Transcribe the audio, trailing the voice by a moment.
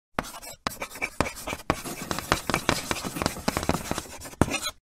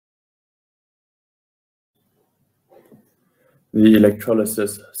The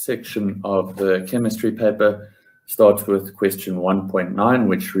electrolysis section of the chemistry paper starts with question 1.9,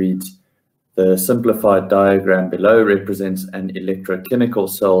 which reads, the simplified diagram below represents an electrochemical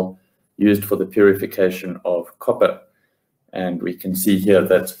cell used for the purification of copper. And we can see here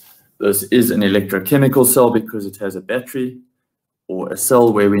that this is an electrochemical cell because it has a battery, or a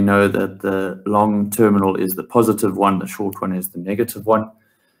cell where we know that the long terminal is the positive one, the short one is the negative one,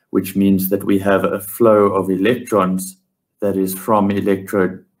 which means that we have a flow of electrons that is from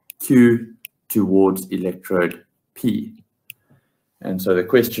electrode Q towards electrode P. And so the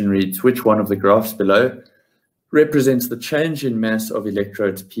question reads, which one of the graphs below represents the change in mass of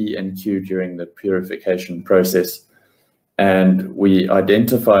electrodes P and Q during the purification process? And we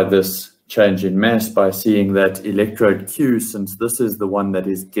identify this change in mass by seeing that electrode Q, since this is the one that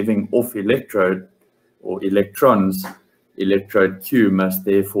is giving off electrode or electrons, electrode Q must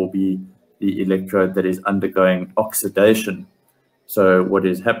therefore be the electrode that is undergoing oxidation. So what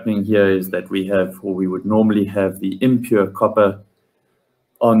is happening here is that we have, or we would normally have, the impure copper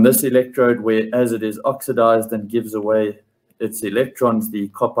on this electrode, where as it is oxidized and gives away its electrons, the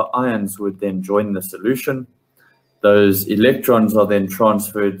copper ions would then join the solution. Those electrons are then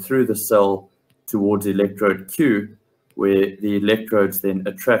transferred through the cell towards electrode Q, where the electrodes then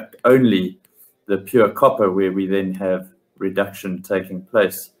attract only the pure copper, where we then have reduction taking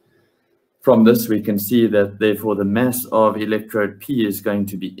place. From this, we can see that therefore the mass of electrode P is going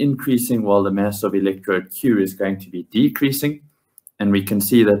to be increasing while the mass of electrode Q is going to be decreasing. And we can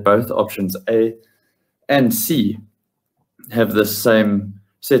see that both options A and C have the same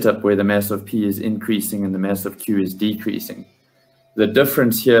setup where the mass of P is increasing and the mass of Q is decreasing. The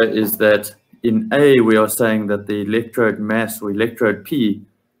difference here is that in A, we are saying that the electrode mass or electrode P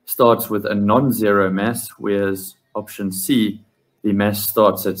starts with a non-zero mass, whereas option C, the mass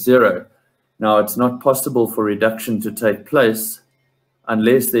starts at 0. Now, it's not possible for reduction to take place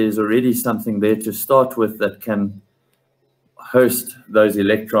unless there is already something there to start with that can host those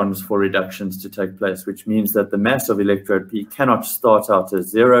electrons for reductions to take place, which means that the mass of electrode P cannot start out as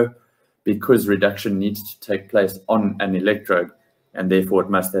 0 because reduction needs to take place on an electrode, and therefore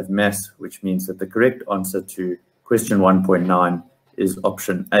it must have mass, which means that the correct answer to question 1.9 is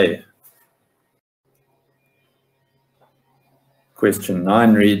option A. Question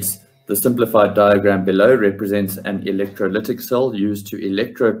 9 reads, the simplified diagram below represents an electrolytic cell used to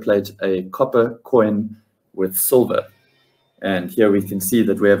electroplate a copper coin with silver. And here we can see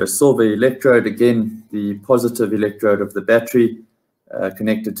that we have a silver electrode, again, the positive electrode of the battery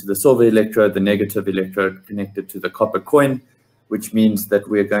connected to the silver electrode, the negative electrode connected to the copper coin, which means that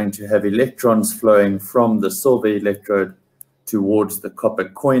we're going to have electrons flowing from the silver electrode towards the copper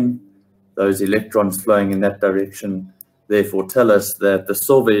coin. Those electrons flowing in that direction therefore tell us that the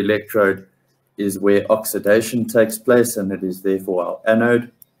silver electrode is where oxidation takes place, and it is therefore our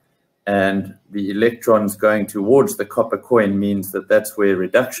anode. And the electrons going towards the copper coin means that that's where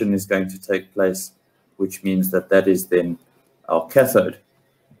reduction is going to take place, which means that that is then our cathode.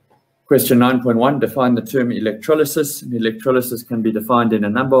 Question 9.1, define the term electrolysis. And electrolysis can be defined in a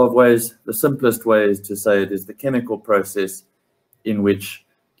number of ways. The simplest way is to say it is the chemical process in which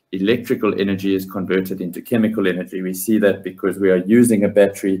electrical energy is converted into chemical energy. We see that because we are using a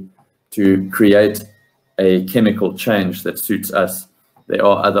battery to create a chemical change that suits us. There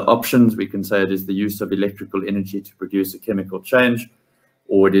are other options. We can say it is the use of electrical energy to produce a chemical change,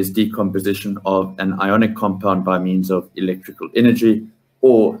 or it is decomposition of an ionic compound by means of electrical energy,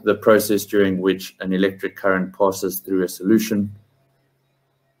 or the process during which an electric current passes through a solution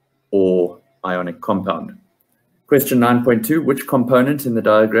or ionic compound. Question 9.2, which component in the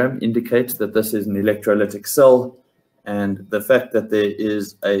diagram indicates that this is an electrolytic cell? And the fact that there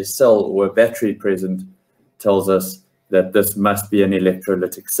is a cell or a battery present tells us that this must be an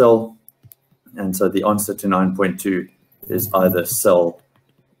electrolytic cell. And so the answer to 9.2 is either cell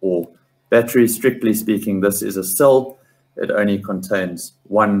or battery. Strictly speaking, this is a cell. It only contains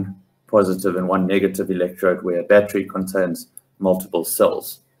one positive and one negative electrode, where a battery contains multiple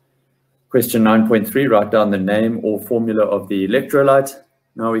cells. Question 9.3, write down the name or formula of the electrolyte.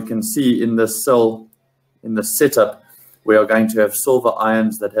 Now we can see in this cell, in the setup, we are going to have silver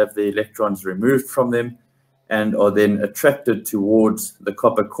ions that have the electrons removed from them and are then attracted towards the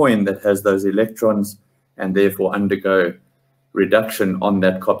copper coin that has those electrons and therefore undergo reduction on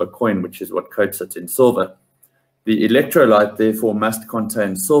that copper coin, which is what coats it in silver. The electrolyte therefore must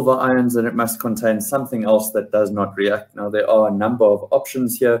contain silver ions, and it must contain something else that does not react. Now there are a number of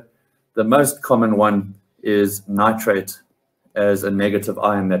options here. The most common one is nitrate as a negative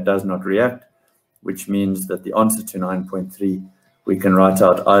ion that does not react, which means that the answer to 9.3, we can write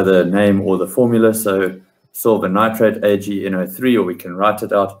out either name or the formula. So silver nitrate, AgNO3, or we can write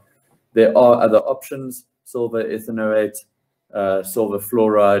it out. There are other options, silver ethanoate, silver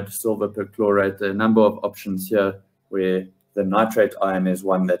fluoride, silver perchlorate. There are a number of options here where the nitrate ion is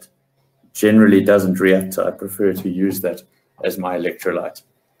one that generally doesn't react, so I prefer to use that as my electrolyte.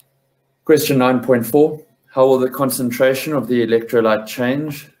 Question 9.4, how will the concentration of the electrolyte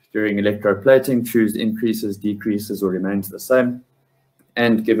change during electroplating? Choose increases, decreases, or remains the same,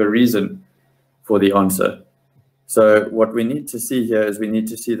 and give a reason for the answer. So what we need to see here is we need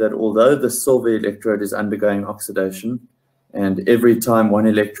to see that although the silver electrode is undergoing oxidation, and every time one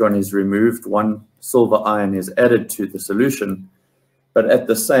electron is removed, one silver ion is added to the solution, but at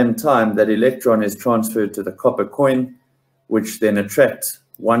the same time, that electron is transferred to the copper coin, which then attracts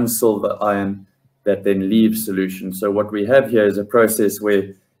one silver ion that then leaves solution. So what we have here is a process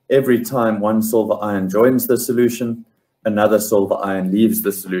where every time one silver ion joins the solution, another silver ion leaves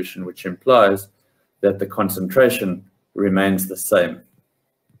the solution, which implies that the concentration remains the same.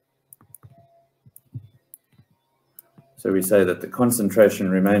 So we say that the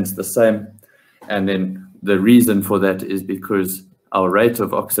concentration remains the same, and then the reason for that is because our rate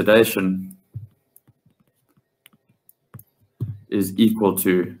of oxidation is equal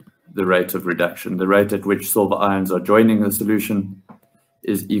to the rate of reduction. The rate at which silver ions are joining the solution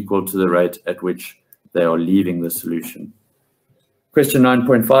is equal to the rate at which they are leaving the solution. Question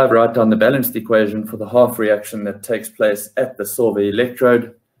 9.5, write down the balanced equation for the half reaction that takes place at the silver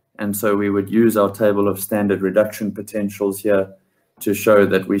electrode. And so we would use our table of standard reduction potentials here to show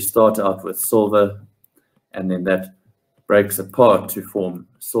that we start out with silver, and then that breaks apart to form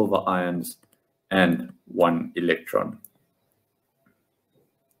silver ions and one electron.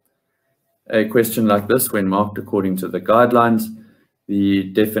 A question like this, when marked according to the guidelines, the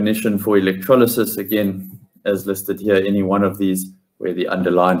definition for electrolysis, again, as listed here, any one of these where the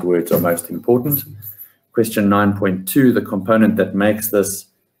underlined words are most important. Question 9.2, the component that makes this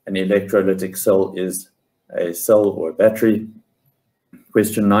an electrolytic cell is a cell or a battery.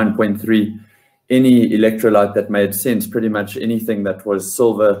 Question 9.3, any electrolyte that made sense, pretty much anything that was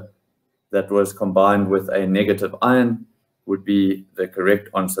silver that was combined with a negative ion would be the correct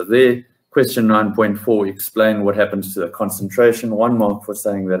answer there. Question 9.4, explain what happens to the concentration. 1 mark for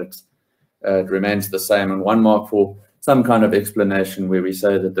saying that it remains the same, and 1 mark for some kind of explanation where we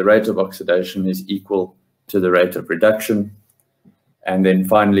say that the rate of oxidation is equal to the rate of reduction. And then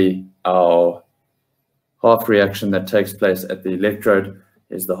finally, our half reaction that takes place at the electrode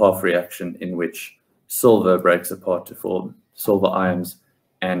is the half reaction in which silver breaks apart to form silver ions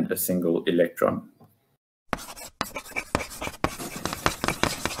and a single electron.